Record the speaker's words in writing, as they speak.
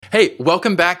Hey,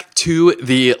 welcome back to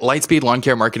the Lightspeed Lawn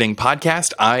Care Marketing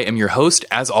Podcast. I am your host,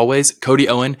 as always, Cody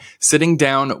Owen, sitting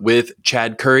down with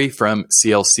Chad Currie from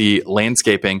CLC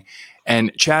Landscaping.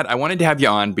 And Chad, I wanted to have you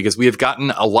on because we have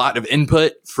gotten a lot of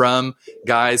input from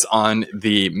guys on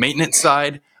the maintenance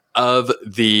side of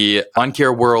the lawn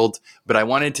care world, but I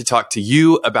wanted to talk to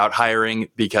you about hiring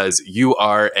because you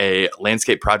are a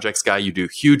landscape projects guy. You do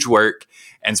huge work.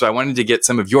 And so I wanted to get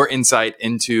some of your insight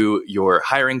into your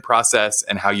hiring process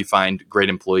and how you find great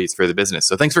employees for the business.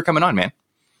 So thanks for coming on, man.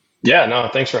 Yeah, no,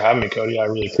 thanks for having me, Cody. I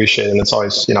really appreciate it. And it's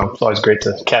always, it's always great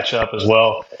to catch up as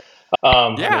well.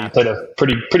 You played a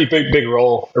pretty big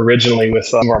role originally with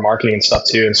some of our marketing and stuff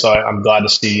too. And so I'm glad to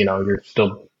see, you're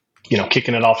still,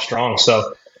 kicking it off strong.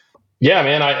 So yeah,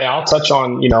 man, I'll touch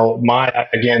on,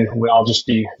 I'll just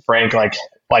be frank,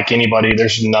 like anybody,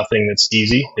 there's nothing that's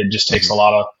easy. It just takes a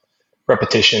lot of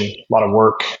repetition, a lot of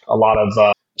work, a lot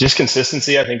of just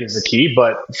consistency, I think is the key.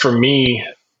 But for me,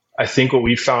 I think what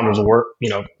we found was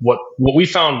what we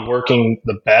found working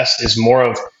the best is more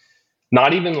of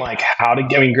not even like how to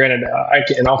get, granted,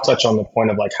 and I'll touch on the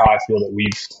point of like how I feel that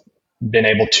we've been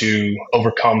able to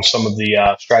overcome some of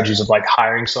the strategies of like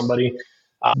hiring somebody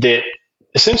that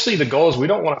essentially the goal is we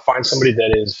don't want to find somebody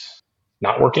that is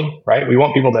not working, right? We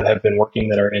want people that have been working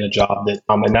that are in a job that,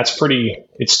 and that's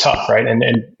it's tough, right?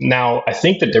 And now I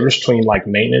think the difference between like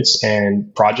maintenance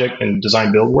and project and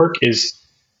design build work is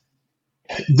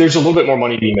there's a little bit more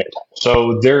money to be made.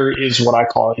 So there is what I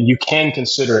call, you can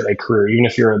consider it a career, even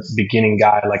if you're a beginning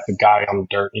guy, like the guy on the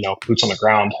dirt, boots on the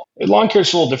ground. Lawn care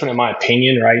is a little different in my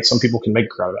opinion, right? Some people can make a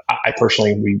career out of it. I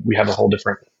personally, we have a whole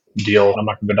different deal. I'm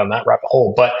not going to go down that rabbit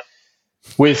hole, but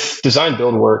with design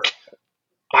build work,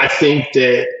 I think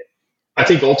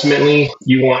ultimately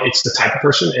it's the type of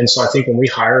person. And so I think when we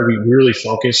hire, we really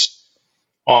focus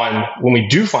on, when we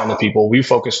do find the people, we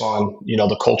focus on,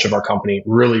 the culture of our company,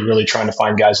 really, really trying to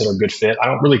find guys that are a good fit. I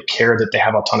don't really care that they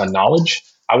have a ton of knowledge.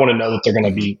 I want to know that they're going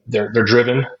to be, they're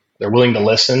driven, they're willing to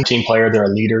listen, team player, they're a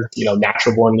leader,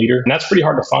 natural born leader. And that's pretty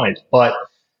hard to find. But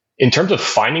in terms of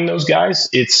finding those guys,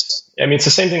 it's the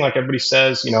same thing like everybody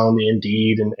says, in the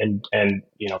Indeed and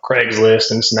Craigslist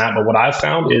and this and that. But what I've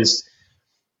found is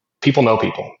people know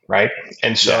people, right?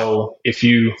 And so if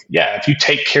you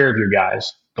take care of your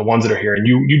guys, the ones that are here, and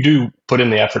you do put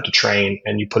in the effort to train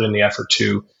and you put in the effort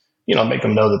to, make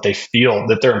them know that they feel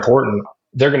that they're important,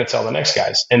 they're going to tell the next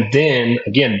guys. And then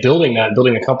again, building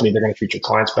a company, they're going to treat your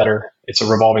clients better. It's a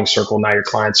revolving circle. Now your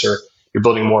clients you're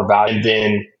building more value, and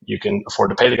then you can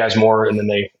afford to pay the guys more. And then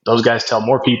those guys tell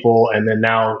more people. And then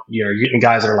now, you're getting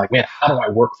guys that are like, man, how do I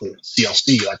work for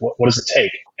CLC? Like, what does it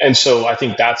take? And so I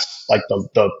think that's like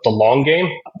the long game.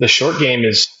 The short game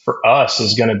is for us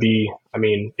is going to be,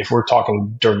 if we're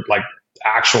talking like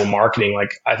actual marketing,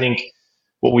 like I think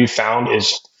what we've found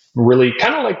is really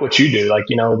kind of like what you do, like,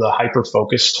 the hyper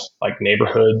focused like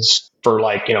neighborhoods for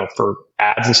like, for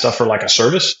ads and stuff for like a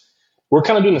service. We're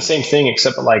kind of doing the same thing,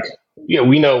 except that like,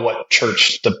 we know what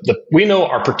church, we know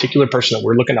our particular person that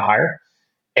we're looking to hire.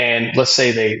 And let's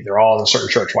say they're all in a certain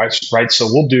church, right? So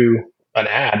we'll do an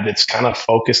ad that's kind of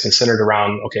focused and centered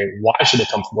around, okay, why should they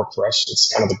come to work for us?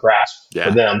 It's kind of the grasp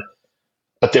for them.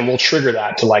 But then we'll trigger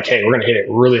that to like, hey, we're going to hit it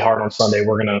really hard on Sunday.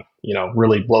 We're going to,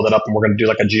 really blow that up, and we're going to do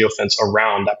like a geofence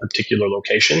around that particular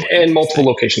location and multiple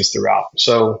locations throughout.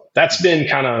 So that's been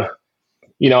kind of,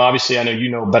 obviously I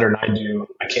know better than I do.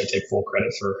 I can't take full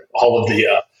credit for all of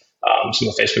the, some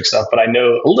of the Facebook stuff, but I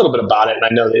know a little bit about it. And I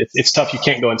know that it's tough. You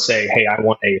can't go and say, hey, I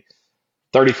want a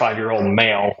 35-year-old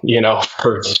male,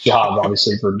 for this job,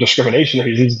 obviously for discrimination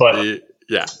reasons. But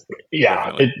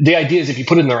the idea is if you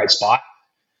put it in the right spot,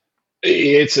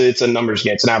 it's a numbers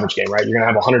game. It's an average game, right? You're going to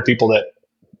have 100 people that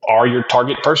are your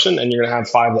target person, and you're going to have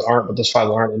 5 that aren't, but those 5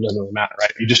 that aren't, it doesn't really matter,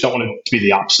 right? You just don't want it to be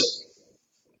the opposite.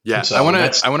 Yeah. So I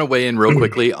want to weigh in real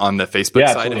quickly on the Facebook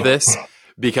side of this.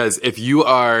 Because if you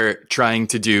are trying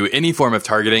to do any form of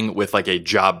targeting with like a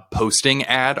job posting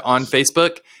ad on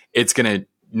Facebook, it's going to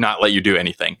not let you do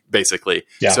anything, basically.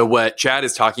 Yeah. So what Chad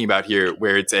is talking about here,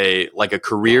 where it's a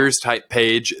careers type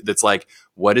page that's like,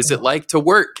 what is it like to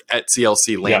work at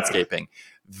CLC Landscaping?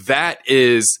 Yeah. That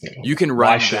is, you can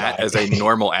run that as a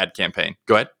normal ad campaign.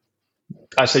 Go ahead.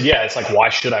 I said, it's like, why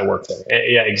should I work there?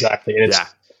 Yeah, exactly. And it's,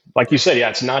 like you said,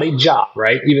 it's not a job,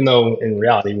 right? Even though in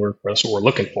reality, that's what we're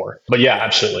looking for. But yeah,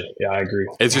 absolutely. Yeah, I agree.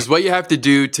 It's just what you have to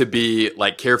do to be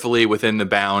like carefully within the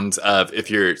bounds of, if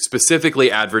you're specifically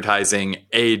advertising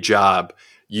a job,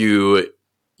 you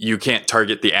can't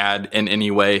target the ad in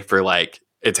any way for like,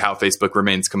 it's how Facebook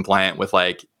remains compliant with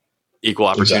like equal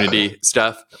opportunity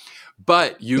stuff.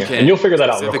 But you can, and you'll figure that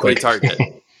out real specifically quick.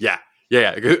 target. Yeah.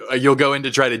 You'll go in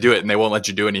to try to do it and they won't let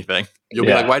you do anything. You'll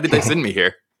be like, why did they send me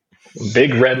here?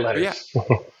 Big red But yeah.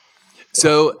 letters.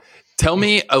 So tell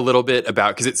me a little bit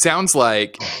about, because it sounds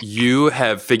like you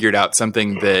have figured out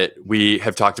something that we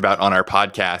have talked about on our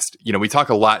podcast. You know, we talk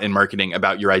a lot in marketing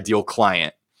about your ideal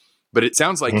client, but it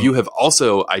sounds like you have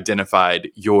also identified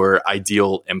your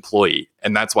ideal employee.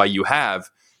 And that's why you have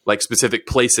like specific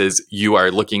places you are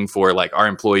looking for, like our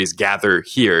employees gather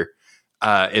here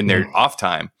in their off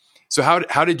time. So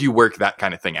how did you work that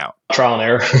kind of thing out? Trial and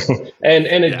error.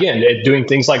 and again, doing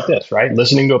things like this, right?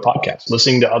 Listening to a podcast,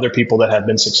 listening to other people that have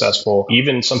been successful.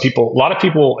 Even some people, a lot of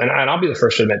people, and I'll be the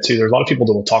first to admit too, there's a lot of people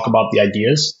that will talk about the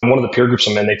ideas. And one of the peer groups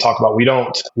I'm in, they talk about we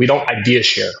don't idea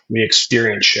share, we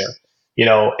experience share. You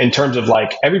know, in terms of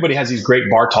like everybody has these great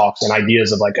bar talks and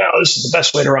ideas of like, oh, this is the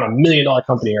best way to run $1 million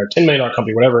company or a $10 million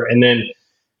company, whatever. And then,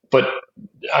 but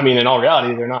I mean, in all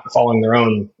reality, they're not following their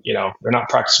own, you know, they're not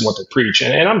practicing what they preach.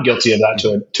 And I'm guilty of that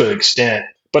to an extent.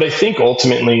 But I think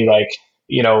ultimately, like,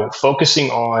 you know,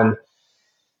 focusing on,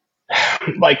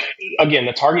 like, again,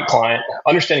 the target client,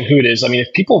 understanding who it is. I mean,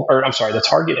 if people, or I'm sorry, the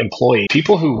target employee,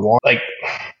 people who want, like,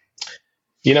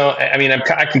 you know, I mean,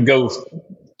 I could go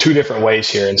two different ways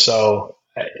here. And so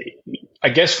I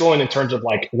guess going in terms of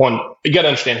like, one, you got to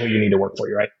understand who you need to work for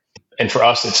you, right? And for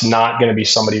us, it's not going to be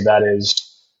somebody that is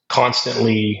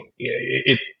constantly,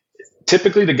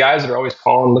 typically the guys that are always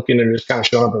calling, looking, and just kind of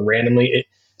showing up and randomly,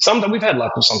 sometimes we've had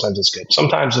luck, but sometimes it's good.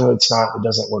 Sometimes it's not, it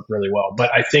doesn't work really well.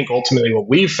 But I think ultimately what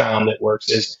we've found that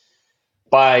works is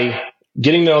by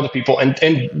getting to know the people. And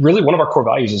really one of our core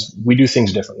values is we do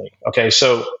things differently. Okay.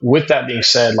 So with that being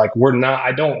said, like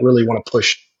I don't really want to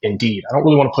push Indeed. I don't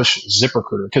really want to push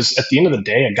ZipRecruiter because at the end of the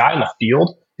day, a guy in the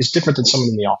field is different than someone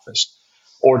in the office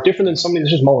or different than somebody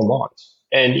that's just mowing lawns.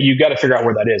 And you got to figure out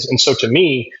where that is. And so to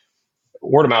me,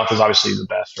 word of mouth is obviously the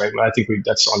best, right? I think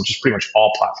that's on just pretty much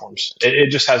all platforms.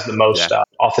 It just has the most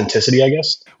authenticity, I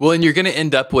guess. Well, and you're going to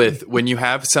end up with, when you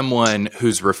have someone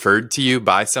who's referred to you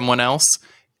by someone else,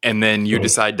 and then you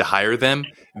decide to hire them,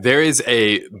 there is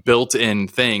a built-in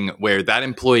thing where that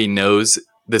employee knows,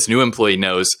 this new employee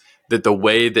knows that the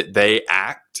way that they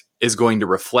act is going to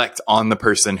reflect on the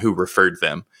person who referred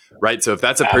them, right? So if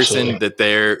that's a person that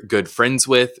they're good friends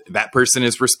with, that person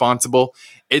is responsible.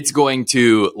 It's going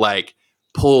to like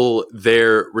pull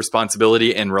their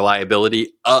responsibility and reliability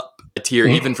up a tier,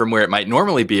 even from where it might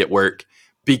normally be at work,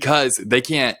 because they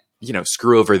can't, you know,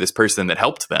 screw over this person that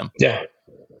helped them. Yeah.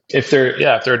 If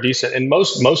they're decent, and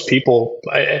most people,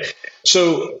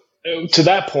 so to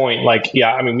that point, like,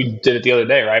 yeah, I mean, we did it the other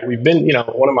day, right? We've been, you know,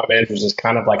 one of my managers is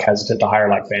kind of like hesitant to hire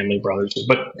like family brothers,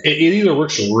 but it either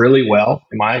works really well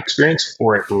in my experience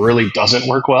or it really doesn't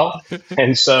work well.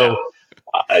 And so,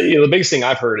 you know, the biggest thing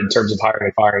I've heard in terms of hiring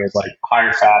and firing is like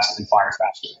hire fast and fire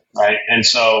faster, right? And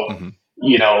so,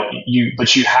 you know, you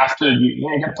have to,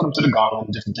 you got to put them to the gauntlet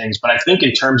and different things. But I think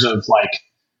in terms of like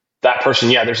that person,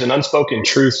 yeah, there's an unspoken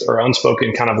truth or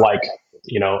unspoken kind of like,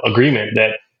 you know, agreement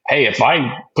that, hey, if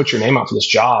I put your name out for this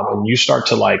job and you start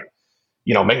to like,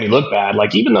 you know, make me look bad,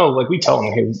 like even though like we tell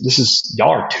them, hey, y'all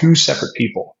are two separate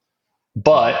people.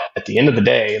 But at the end of the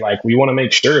day, like we want to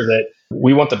make sure that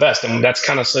we want the best. And that's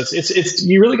kind of, it's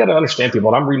you really got to understand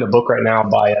people. And I'm reading a book right now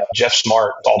by Jeff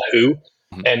Smart called Who.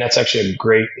 And that's actually a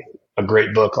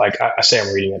great book. Like I say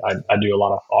I'm reading it. I do a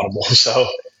lot of Audible. So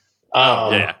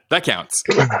yeah, that counts.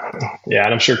 Yeah,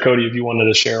 and I'm sure Cody, if you wanted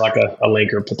to share like a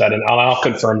link or put that in, I'll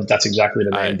confirm that that's exactly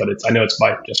the name. But I know it's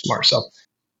by Jeff Smart. So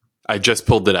I just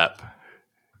pulled it up.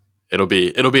 It'll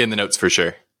be in the notes for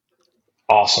sure.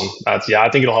 Awesome. Yeah, I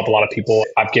think it'll help a lot of people.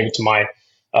 I've given it to my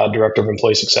director of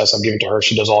employee success. I've given it to her.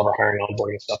 She does all of our hiring,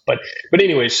 onboarding and stuff. But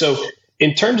anyway, so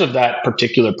in terms of that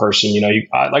particular person, you know,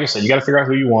 like I said, you got to figure out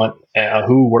who you want,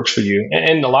 who works for you,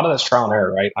 and a lot of that's trial and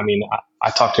error, right? I mean, I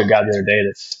talked to a guy the other day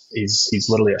he's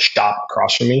literally a shop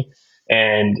across from me,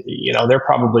 and you know, they're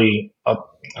probably a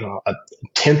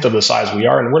tenth of the size we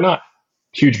are, and we're not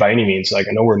huge by any means. Like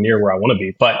I know we're near where I want to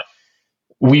be, but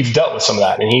we've dealt with some of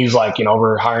that. And he's like, you know,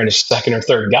 we're hiring a second or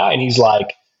third guy, and he's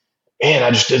like, man, I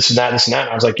just did this and that. And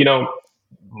I was like, you know,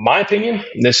 my opinion,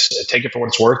 take it for what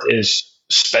it's worth, is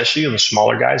especially the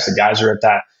smaller guys, the guys are at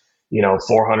that, you know,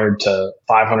 400 to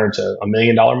 500 to $1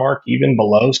 million mark, even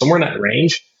below, somewhere in that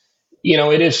range. You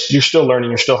know, you're still learning,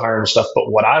 you're still hiring stuff.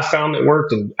 But what I found that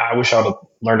worked, and I wish I would have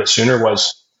learned it sooner,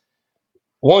 was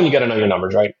one, you got to know your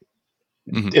numbers, right?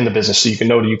 In the business, so you can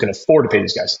know that you can afford to pay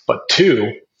these guys. But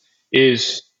two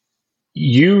is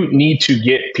you need to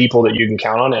get people that you can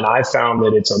count on. And I found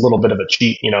that it's a little bit of a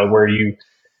cheat, you know, where you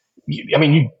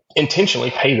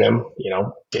intentionally pay them, you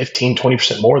know, 15,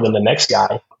 20% more than the next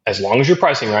guy, as long as you're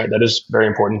pricing right. That is very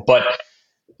important. But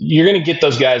you're going to get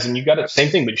those guys, and you got the same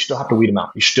thing, but you still have to weed them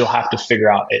out. You still have to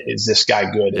figure out, is this guy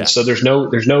good? Yeah. And so there's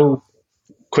no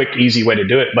quick, easy way to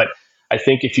do it. But I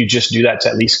think if you just do that to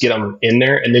at least get them in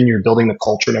there, and then you're building the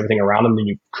culture and everything around them, then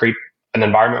you create an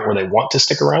environment where they want to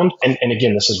stick around. And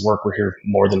again, this is work. We're here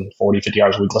more than 40, 50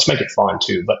 hours a week. Let's make it fun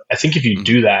too. But I think if you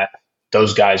do that,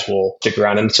 those guys will stick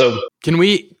around. And so can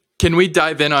we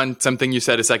dive in on something you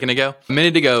said a second ago? A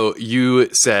minute ago, you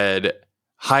said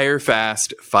hire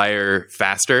fast, fire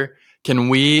faster. Can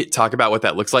we talk about what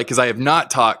that looks like? Because I have not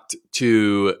talked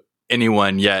to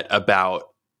anyone yet about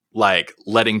like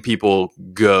letting people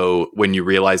go when you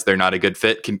realize they're not a good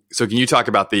fit. Can you talk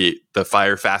about the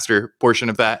fire faster portion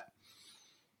of that?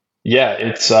 Yeah,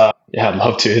 I'd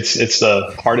love to. It's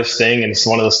the hardest thing, and it's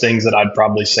one of those things that I'd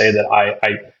probably say that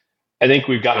I think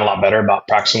we've gotten a lot better about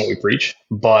practicing what we preach,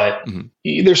 but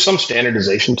there's some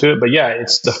standardization to it. But yeah,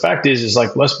 it's the fact is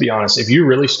like, let's be honest. If you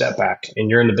really step back and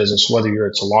you're in the business, whether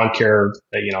it's a lawn care,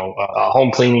 a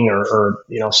home cleaning or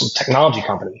some technology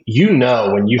company,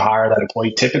 when you hire that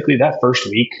employee, typically that first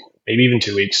week, maybe even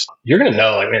 2 weeks, you're going to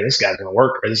know like, man, this guy's going to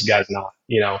work or this guy's not,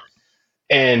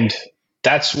 and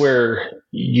that's where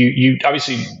you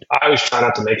obviously, I always try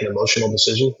not to make an emotional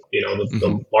decision.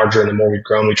 The larger and the more we've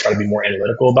grown, we try to be more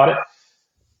analytical about it.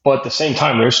 But at the same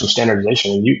time, there's some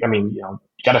standardization. And you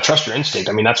got to trust your instinct.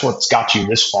 I mean, that's what's got you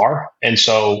this far. And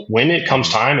so when it comes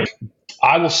time,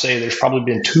 I will say there's probably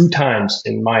been 2 times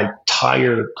in my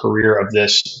entire career of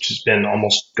this, which has been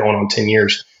almost going on 10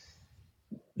 years.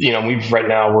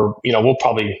 We'll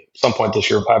probably some point this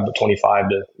year have 25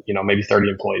 to, maybe 30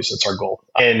 employees. That's our goal.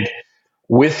 And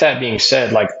with that being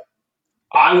said, like,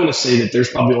 I want to say that there's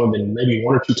probably only been maybe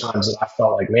 1 or 2 times that I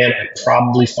felt like, man, I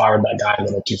probably fired that guy a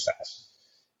little too fast.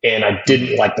 And I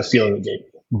didn't like the feeling it gave me.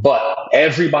 But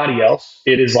everybody else,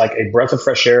 it is like a breath of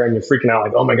fresh air, and you're freaking out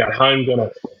like, oh my God, how am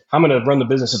I gonna run the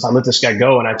business if I let this guy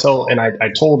go? And I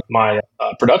told my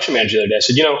production manager the other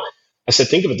day, I said,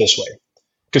 think of it this way.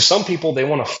 Because some people, they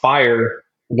want to fire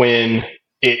when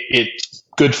it's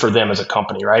good for them as a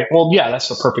company, right? Well, yeah, that's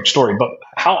the perfect story. But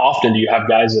how often do you have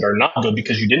guys that are not good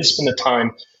because you didn't spend the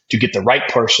time to get the right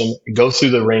person, go through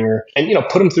the ringer, and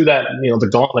put them through that, the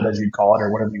gauntlet, as you'd call it, or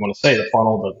whatever you want to say, the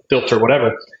funnel, the filter,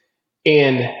 whatever.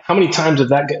 And how many times have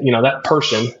that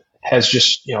person has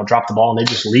just dropped the ball and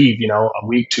they just leave a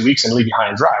week, 2 weeks, and leave you high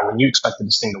and dry when you expected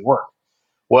this thing to work?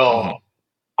 Well,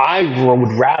 I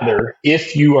would rather,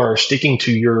 if you are sticking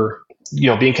to your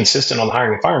being consistent on the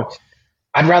hiring and firing,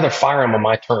 I'd rather fire them on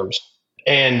my terms.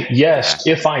 And yes,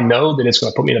 if I know that it's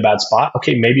going to put me in a bad spot,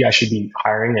 okay, maybe I should be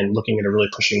hiring and looking at really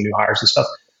pushing new hires and stuff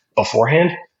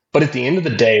beforehand. But at the end of the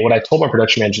day, what I told my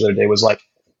production manager the other day was like,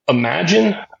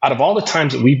 imagine out of all the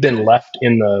times that we've been left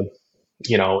in the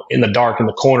dark, in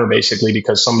the corner, basically,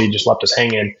 because somebody just left us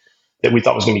hanging that we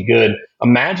thought was going to be good.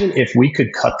 Imagine if we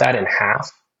could cut that in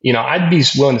half. I'd be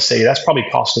willing to say that's probably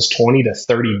cost us 20 to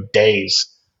 30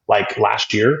 days like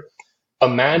last year.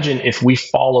 Imagine if we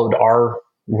followed our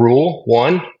rule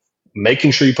one,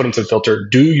 making sure you put them through the filter,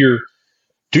 do your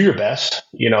best,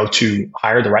 to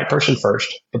hire the right person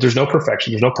first, but there's no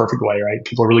perfection. There's no perfect way, right?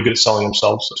 People are really good at selling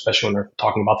themselves, especially when they're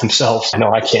talking about themselves. I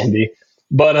know I can be,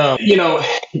 but,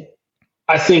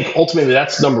 I think ultimately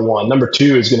that's number one. Number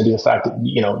two is going to be the fact that,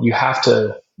 you have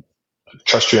to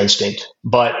trust your instinct,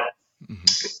 but,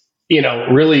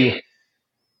 really,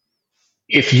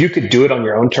 if you could do it on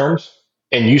your own terms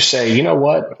and you say, you know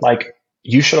what, like,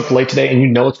 you showed up late today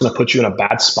and it's going to put you in a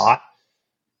bad spot.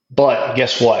 But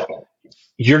guess what?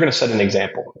 You're going to set an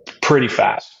example pretty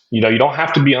fast. You don't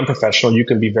have to be unprofessional. You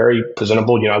can be very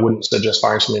presentable. I wouldn't suggest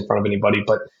firing somebody in front of anybody,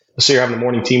 but let's say you're having a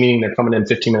morning team meeting. They're coming in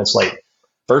 15 minutes late.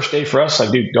 First day for us, like,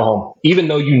 dude, go home. Even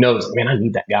though man, I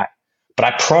need that guy. But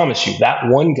I promise you that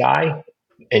one guy,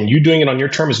 and you doing it on your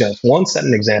term, is going to, one, set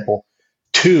an example.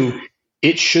 Two,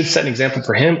 it should set an example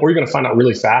for him, or you're going to find out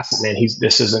really fast that, man,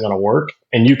 this isn't going to work,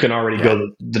 and you can already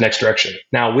go the next direction.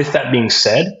 Now, with that being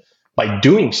said, by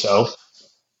doing so,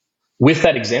 with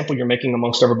that example you're making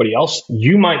amongst everybody else,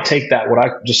 you might take that, what I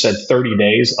just said, 30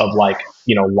 days of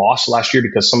loss last year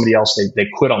because somebody else, they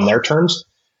quit on their terms.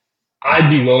 I'd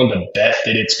be willing to bet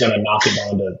that it's going to knock it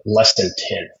down to less than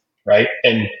 10, right?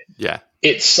 And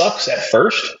it sucks at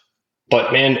first,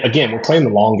 but man, again, we're playing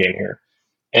the long game here.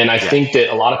 And I think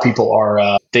that a lot of people are,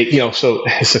 so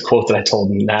it's a quote that I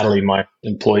told Natalie, my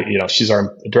employee, she's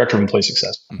our director of employee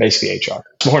success, basically HR.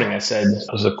 This morning I said,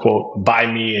 it was a quote by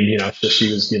me, and,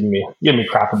 she was giving me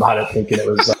crap about it, thinking it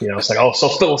was, it's like, oh, so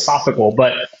philosophical,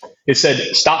 but it said,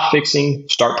 stop fixing,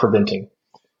 start preventing.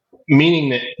 Meaning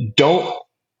that don't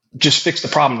just fix the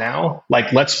problem now.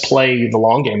 Like, let's play the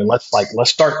long game and let's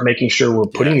start making sure we're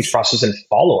putting these processes and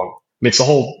follow them. I mean, it's the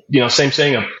whole, same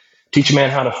saying of, teach a man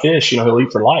how to fish, he'll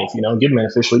eat for life, give a man a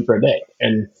fish, he'll eat for a day.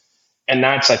 And And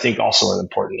that's, I think, also really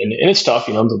important. And it's tough,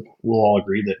 we'll all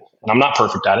agree that, and I'm not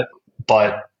perfect at it,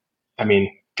 but I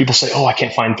mean, people say, oh, I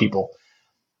can't find people.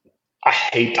 I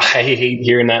hate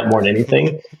hearing that more than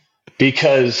anything,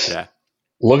 because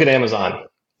look at Amazon,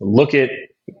 look at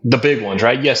the big ones,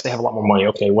 right? Yes, they have a lot more money.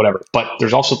 Okay, whatever. But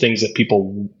there's also things that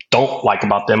people don't like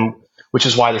about them, which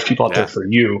is why there's people out there for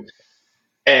you.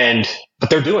 But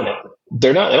they're doing it.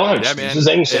 They don't have excuses.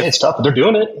 They say it's tough, but they're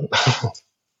doing it.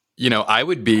 I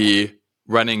would be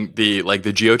running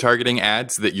the geo-targeting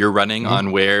ads that you're running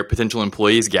on where potential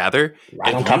employees gather.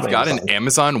 Right, if you've got an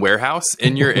Amazon warehouse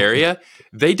in your area,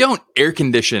 they don't air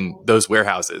condition those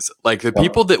warehouses. Like, the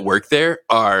people that work there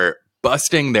are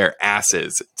busting their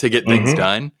asses to get things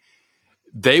done.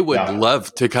 They would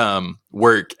love to come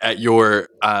work at your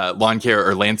lawn care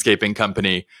or landscaping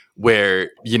company where,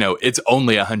 it's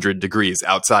only 100 degrees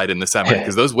outside in the summer,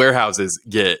 because those warehouses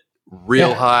get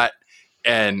real hot.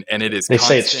 And it is. They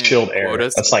say it's chilled air.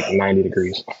 Quotas. That's like 90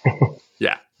 degrees.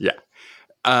 Yeah.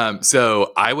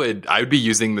 So I would be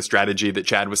using the strategy that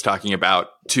Chad was talking about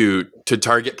to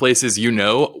target places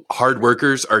hard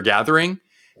workers are gathering,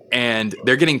 and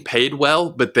they're getting paid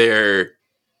well, but they're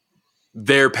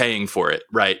paying for it,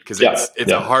 right? Because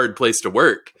it's a hard place to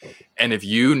work, and if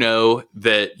you know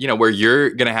that where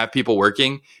you're going to have people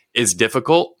working is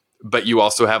difficult, but you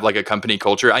also have like a company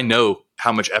culture. I know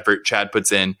how much effort Chad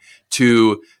puts in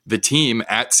to the team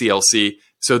at CLC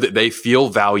so that they feel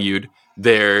valued,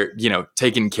 they're,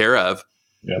 taken care of.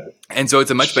 Yep. And so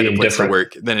it's a much better place to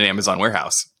work than an Amazon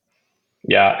warehouse.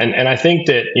 Yeah. And I think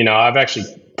that, I've actually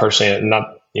personally,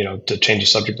 not, to change the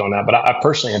subject on that, but I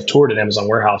personally have toured an Amazon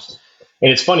warehouse.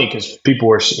 And it's funny because people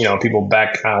were, people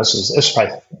back, this is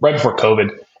probably right before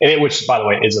COVID, which, by the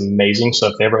way, is amazing. So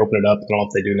if they ever open it up, I don't know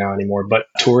if they do now anymore, but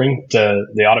touring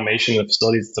the automation of the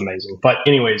facilities, it's amazing. But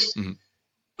anyways,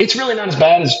 it's really not as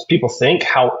bad as people think.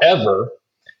 However,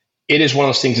 it is one of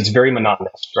those things that's very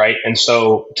monotonous, right? And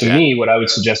so to me, what I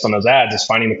would suggest on those ads is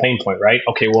finding the pain point, right?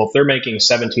 Okay, well, if they're making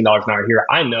 $17 an hour here,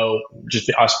 I know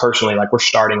just us personally, like we're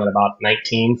starting at about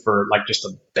 19 for like just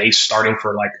a base starting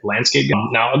for like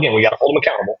landscaping. Now, again, we got to hold them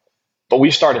accountable, but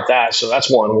we started that. So that's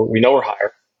one, we know we're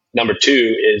higher. Number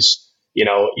two is,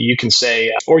 you can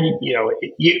say, or,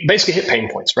 you basically hit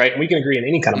pain points, right? And we can agree in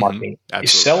any kind of marketing. You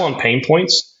sell on pain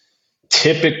points.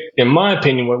 In my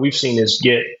opinion, what we've seen is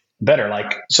get better.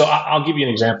 Like, so I'll give you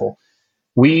an example.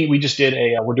 We just did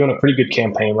we're doing a pretty good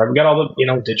campaign, right? We got all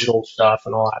the, digital stuff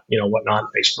and all that, whatnot,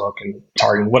 Facebook and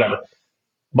targeting, whatever.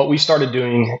 But we started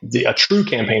doing a true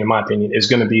campaign, in my opinion, is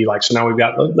going to be like, so now we've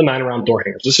got the 9-around door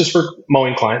hangers. This is for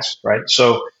mowing clients, right?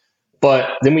 So,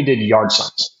 but then we did yard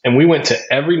signs, and we went to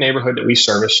every neighborhood that we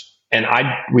service. And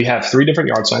we have 3 different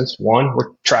yard signs. One,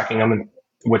 we're tracking them,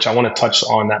 which I want to touch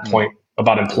on that point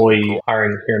about employee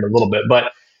hiring here in a little bit.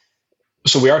 But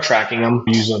so we are tracking them.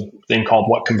 We use a thing called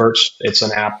What Converts. It's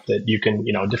an app that you can,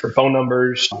 different phone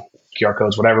numbers, QR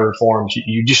codes, whatever forms,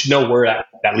 you just know where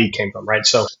that lead came from, right?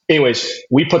 So anyways,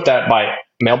 we put that by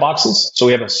mailboxes. So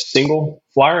we have a single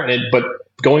flyer, but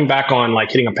going back on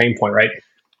like hitting a pain point, right?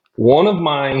 One of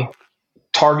my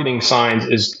targeting signs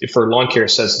is for lawn care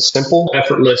says simple,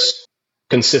 effortless,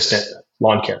 consistent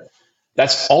lawn care.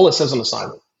 That's all it says on the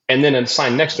sign. And then a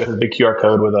sign next to it has a big QR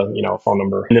code with a phone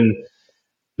number. And then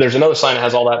there's another sign that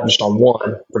has all that just on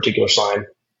one particular sign.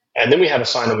 And then we have a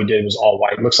sign that we did was all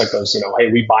white. It looks like those,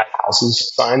 hey, we buy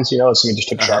houses signs, so we just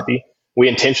took Sharpie. We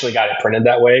intentionally got it printed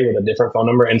that way with a different phone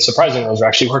number. And surprisingly, those are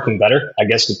actually working better, I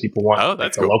guess, because people want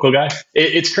that's a cool. local guy.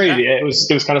 It's crazy. Yeah. It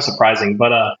was kind of surprising.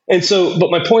 But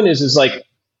my point is like,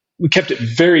 we kept it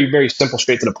very, very simple,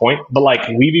 straight to the point. But like,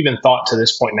 we've even thought to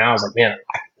this point now, is like, man,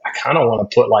 I kind of want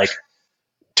to put like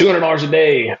 $200 a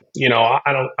day.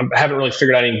 I haven't really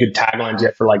figured out any good taglines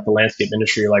yet for like the landscape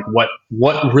industry, like what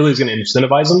really is going to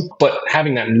incentivize them. But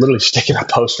having that literally sticking a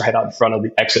post right out in front of the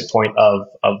exit point of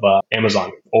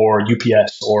Amazon or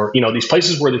UPS or, these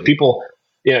places where the people,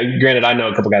 granted, I know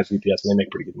a couple guys at UPS and they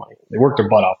make pretty good money. They work their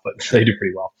butt off, but they do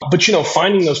pretty well. But,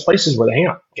 finding those places where they hang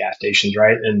out, gas stations,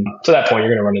 right? And to that point, you're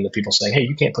going to run into people saying, hey,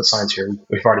 you can't put signs here.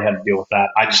 We've already had to deal with that.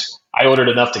 I ordered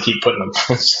enough to keep putting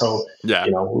them. So,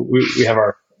 we have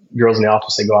our girls in the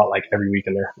office, they go out like every week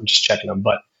and they're just checking them.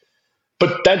 But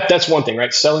that's one thing,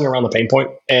 right? Selling around the pain point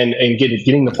and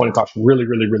getting the point across really,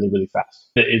 really, really, really fast.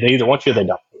 They either want you or they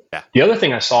don't. Yeah. The other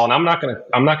thing I saw, and I'm not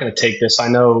gonna take this. I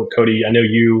know Cody. I know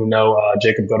you know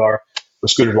Jacob Godar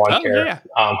with Scooters Lawn Care. Yeah.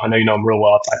 I know you know him real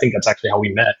well. I think that's actually how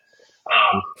we met.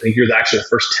 I think you're actually the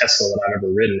first Tesla that I've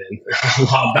ever ridden in a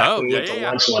while back when we went to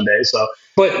lunch one day. So,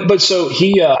 but so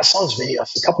he, I saw this video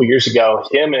a couple years ago.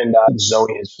 Him and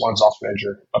Zoe, his one ops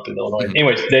manager up in Illinois. Mm-hmm.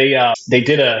 Anyways, they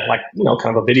did a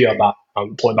kind of a video about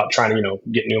about trying to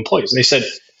get new employees. And they said,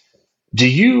 do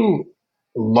you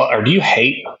or do you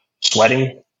hate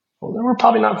sweating? Well, then we're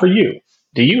probably not for you.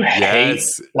 Do you hate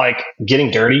like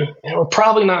getting dirty? And we're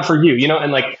probably not for you.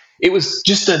 And like it was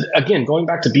just again going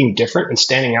back to being different and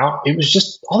standing out. It was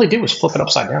just all they did was flip it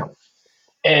upside down,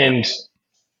 and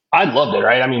I loved it.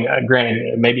 Right? I mean,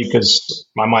 granted, maybe because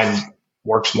my mind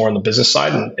works more on the business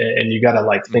side, and you got to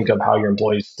like think of how your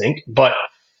employees think, but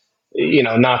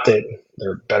not that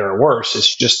they're better or worse.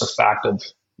 It's just the fact of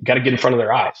you got to get in front of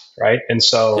their eyes, right? And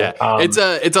so it's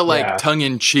a like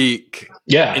tongue-in-cheek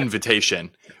invitation,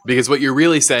 because what you're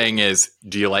really saying is,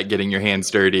 do you like getting your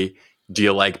hands dirty? Do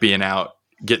you like being out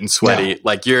getting sweaty? Yeah.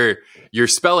 Like you're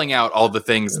spelling out all the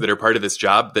things that are part of this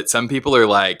job that some people are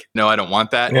like, no, I don't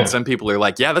want that. And some people are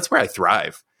like, yeah, that's where I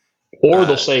thrive. Or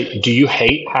they'll say, do you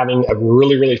hate having a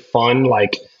really, really fun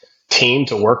like team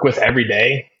to work with every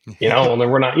day? And then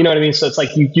we're not, you know what I mean? So it's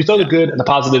like you throw the good and the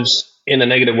positives in a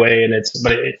negative way, and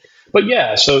but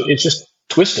yeah, so it's just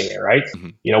twisting it, right?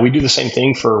 Mm-hmm. We do the same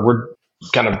thing we're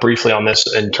kind of briefly on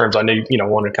this in terms, I know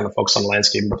want to kind of focus on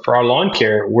landscaping, but for our lawn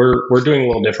care, we're doing a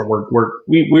little different.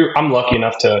 I'm lucky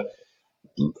enough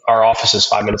our office is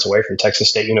 5 minutes away from Texas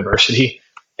State University,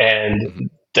 and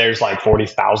there's like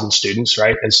 40,000 students,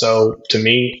 right? And so to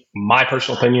me, my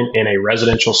personal opinion, in a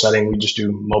residential setting, we just do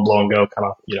mow, blow, and go kind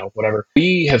of, whatever.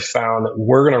 We have found that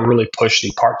we're going to really push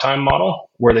the part-time model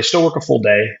where they still work a full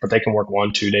day, but they can work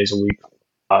 1-2 days a week.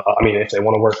 If they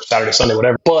want to work Saturday, Sunday,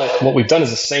 whatever. But what we've done is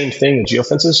the same thing with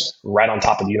geofences right on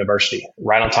top of the university,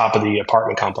 right on top of the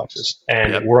apartment complexes.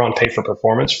 And we're on pay for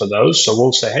performance for those. So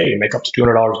we'll say, hey, make up to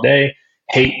 $200 a day.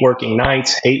 Hate working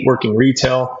nights, hate working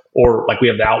retail, or like we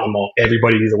have the outlet mall.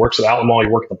 Everybody either works at the outlet mall or you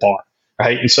work at the bar,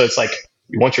 right? And so it's like,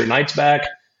 you want your nights back?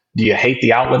 Do you hate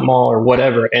the outlet mall or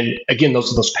whatever? And again,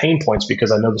 those are those pain points,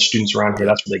 because I know the students around here,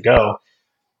 that's where they go.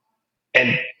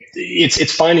 And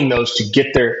it's finding those to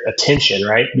get their attention,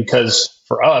 right? Because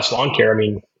for us, lawn care,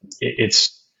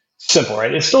 it's simple,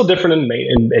 right? It's still different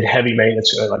in heavy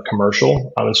maintenance, like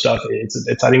commercial and stuff. I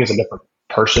think it's a different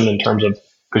person in terms of,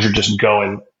 because you're just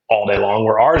going all day long,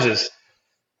 where ours is,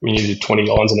 you do 20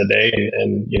 lawns in a day,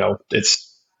 and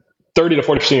it's 30 to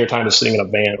 40% of your time is sitting in a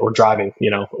van or driving,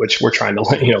 which we're trying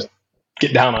to,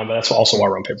 get down on, but that's also why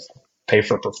we're on pay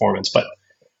for performance. But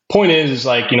point is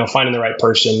like, finding the right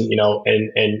person,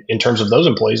 and in terms of those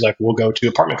employees, like we'll go to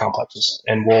apartment complexes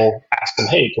and we'll ask them,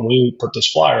 hey, can we put this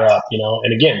flyer up,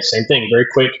 and again, same thing, very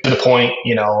quick to the point,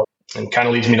 and kind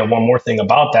of leads me to one more thing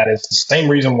about that is the same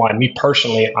reason why me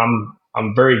personally, I'm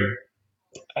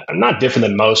not different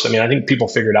than most. I think people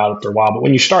figure it out after a while, but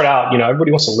when you start out,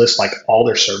 everybody wants to list like all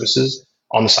their services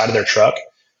on the side of their truck,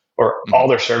 or all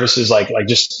their services, like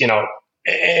just,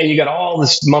 and you got all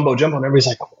this mumbo jumbo, and everybody's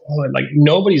like, oh, like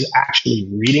nobody's actually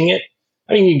reading it.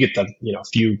 You get the,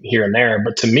 few here and there,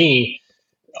 but to me,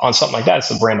 on something like that, it's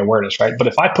the brand awareness, right? But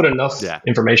if I put enough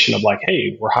information of like,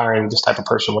 hey, we're hiring this type of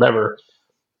person, whatever,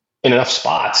 in enough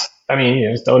spots,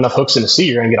 throw enough hooks in the sea,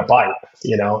 you're going to get a bite,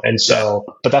 And so,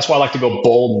 but that's why I like to go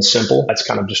bold and simple. That's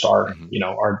kind of just our,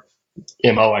 our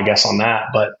MO, I guess, on that.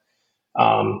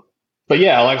 But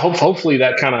yeah, like hopefully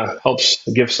that kind of helps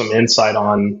give some insight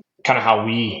on kind of how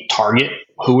we target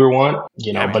who we want,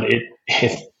 but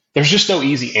there's just no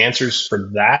easy answers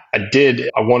for that.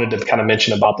 I wanted to kind of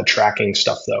mention about the tracking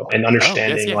stuff though, and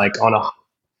understanding like on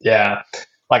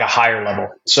like a higher level.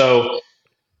 So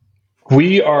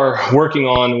we are working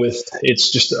on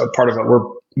it's just a part of it.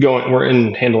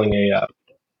 We're handling a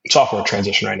software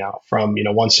transition right now from,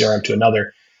 one CRM to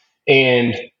another.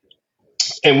 And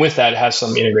with that, it has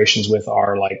some integrations with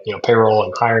our payroll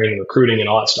and hiring and recruiting and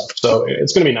all that stuff. So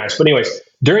it's going to be nice. But anyways,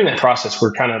 during that process,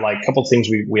 we're kind of like a couple of things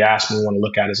we ask and we want to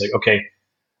look at is like, okay,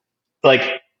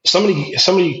 like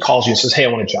somebody calls you and says, hey, I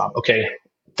want a job. Okay,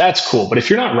 that's cool. But if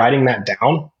you're not writing that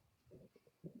down,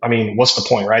 what's the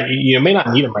point, right? You may not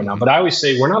need them right now, but I always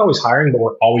say we're not always hiring, but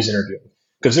we're always interviewing,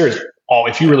 because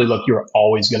if you really look, you're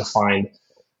always going to find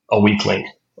a weak link.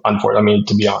 Unfortunately,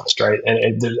 to be honest, right?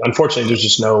 And unfortunately, there's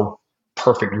just no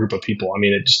perfect group of people.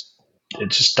 It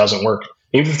just doesn't work.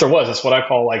 Even if there was, that's what I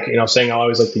call saying I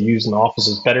always like to use in the office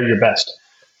is better your best.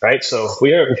 Right. So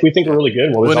if we think we're really good,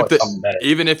 there's always something better.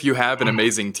 Even if you have an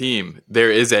amazing team,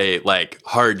 there is a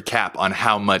hard cap on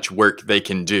how much work they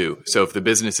can do. So if the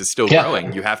business is still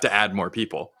growing, you have to add more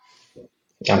people.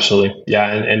 Absolutely. Yeah.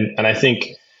 And I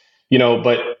think,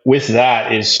 but with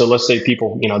that is, so let's say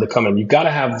people, they come in, you've got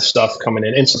to have the stuff coming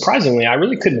in. And surprisingly, I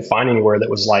really couldn't find anywhere that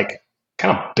was like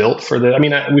kind of built for the. I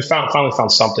mean, we finally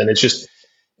found something. It's just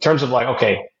in terms of like,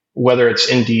 okay, whether it's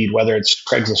Indeed, whether it's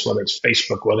Craigslist, whether it's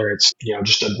Facebook, whether it's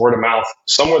just a word of mouth,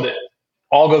 somewhere that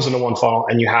all goes into one funnel,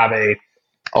 and you have a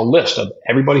list of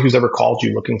everybody who's ever called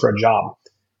you looking for a job,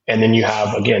 and then you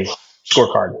have again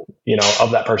scorecard,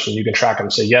 of that person. You can track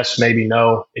them, say yes, maybe,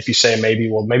 no. If you say maybe,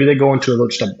 well, maybe they go into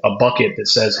just a bucket that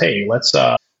says, hey, let's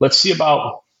see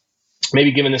about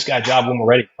maybe giving this guy a job when we're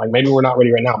ready. Like maybe we're not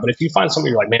ready right now, but if you find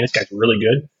somebody you're like, man, this guy's really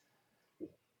good,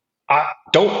 I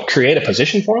don't create a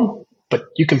position for him, but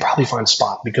you can probably find a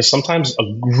spot, because sometimes a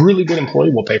really good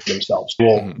employee will pay for themselves,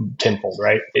 will tenfold,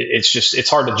 right? It's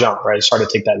hard to jump, right? It's hard to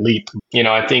take that leap,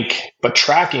 I think, but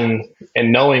tracking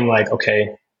and knowing like,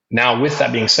 okay, now with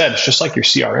that being said, it's just like your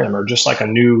CRM or just like a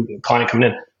new client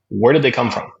coming in. Where did they come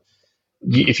from?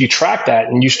 If you track that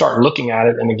and you start looking at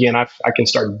it, and again, I can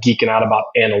start geeking out about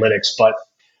analytics, but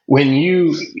when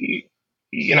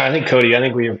I think Cody,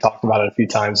 we have talked about it a few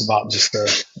times about just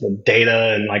the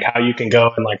data and like how you can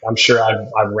go, and like I'm sure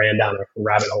I've ran down a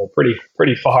rabbit hole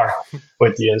pretty far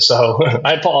with you, and so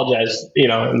I apologize, in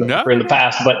the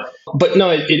past, but no,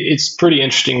 it's pretty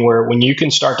interesting where when you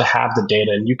can start to have the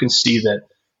data and you can see that,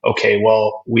 okay,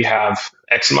 well, we have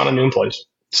X amount of new employees,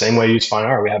 same way you find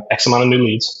our, we have X amount of new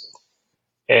leads.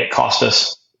 It cost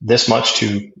us this much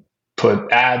to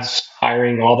put ads,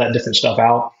 hiring, all that different stuff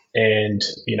out. And,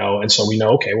 and so we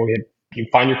know, okay, well, you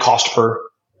find your cost per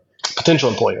potential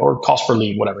employee or cost per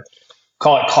lead, whatever,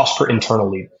 call it cost per internal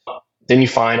lead. Then you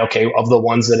find, okay, of the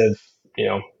ones that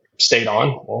have, stayed on,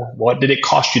 well, what did it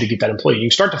cost you to get that employee? You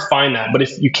start to find that, but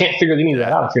if you can't figure any of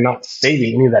that out, if you're not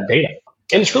saving any of that data,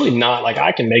 and it's really not like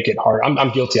I can make it hard.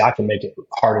 I'm guilty. I can make it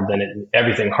harder than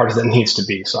everything harder than it needs to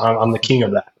be. So I'm the king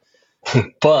of that.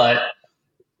 But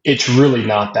it's really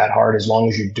not that hard as long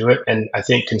as you do it. And I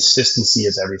think consistency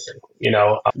is everything.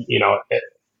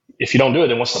 If you don't do it,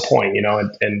 then what's the point?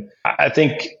 And I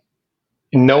think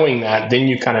knowing that, then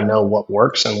you kind of know what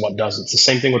works and what doesn't. It's the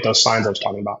same thing with those signs I was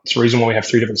talking about. It's the reason why we have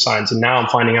 3 different signs. And now I'm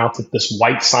finding out that this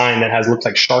white sign that looks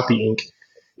like Sharpie ink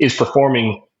is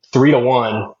performing 3 to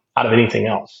 1 out of anything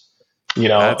else,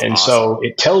 That's and awesome. so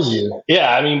it tells you, but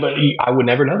I would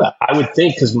never know that. I would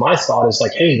think, because my thought is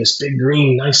like, hey, this big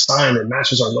green, nice sign that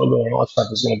matches our logo and all that stuff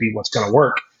is going to be what's going to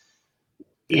work,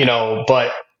 but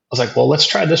I was like, well, let's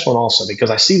try this one also, because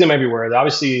I see them everywhere.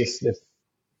 Obviously, if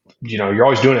you're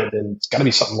always doing it, then it's got to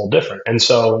be something a little different. And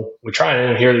so we try it,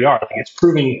 and here they are. Like, it's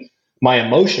proving my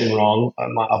emotion wrong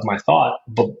of my thought,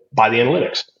 but by the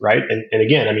analytics, right? And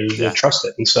again, you trust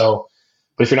it. And so,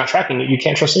 but if you're not tracking it, you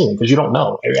can't trust anything, because you don't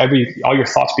know. All your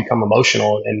thoughts become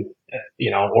emotional, and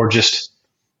or just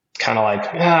kind of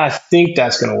like, I think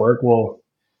that's going to work. Well,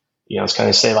 it's kind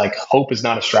of say like, hope is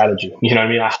not a strategy.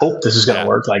 I hope this is going to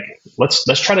work. Like,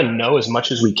 let's try to know as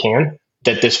much as we can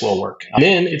that this will work. And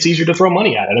then it's easier to throw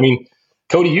money at it.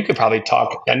 Cody, you could probably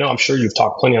talk. I'm sure you've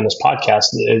talked plenty on this podcast.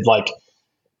 It's like,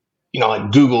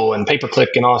 like Google and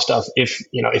pay-per-click and all that stuff. If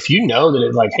you know that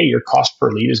it's like, hey, your cost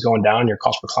per lead is going down, your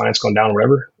cost per client's going down,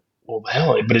 whatever. Well,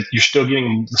 hell, but you're still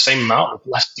getting the same amount.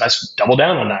 Let's double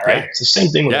down on that, right? Yeah. It's the same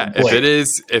thing with employee.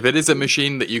 If it is a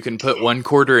machine that you can put 1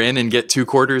 quarter in and get 2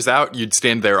 quarters out, you'd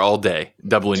stand there all day,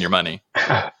 doubling your money.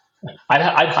 I'd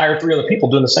hire 3 other people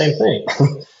doing the same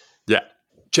thing. Yeah.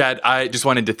 Chad, I just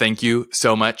wanted to thank you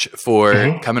so much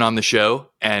for coming on the show.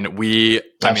 And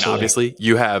obviously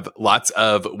you have lots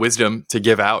of wisdom to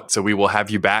give out. So we will have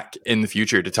you back in the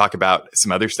future to talk about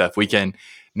some other stuff. We can,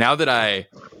 now that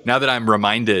I'm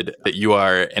reminded that you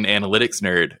are an analytics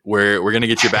nerd, we're going to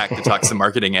get you back to talk some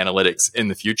marketing analytics in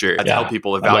the future to help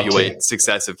people evaluate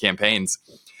success of campaigns.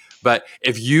 But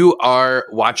if you are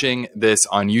watching this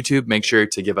on YouTube, make sure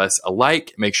to give us a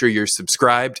like, make sure you're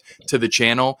subscribed to the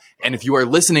channel. And if you are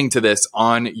listening to this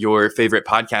on your favorite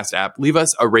podcast app, leave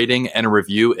us a rating and a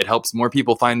review. It helps more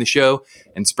people find the show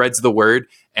and spreads the word.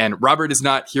 And Robert is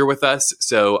not here with us,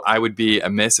 so I would be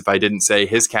amiss if I didn't say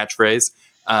his catchphrase.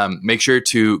 Make sure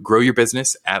to grow your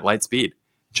business at light speed.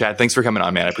 Chad, thanks for coming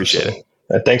on, man. I appreciate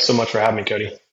it. Thanks so much for having me, Cody.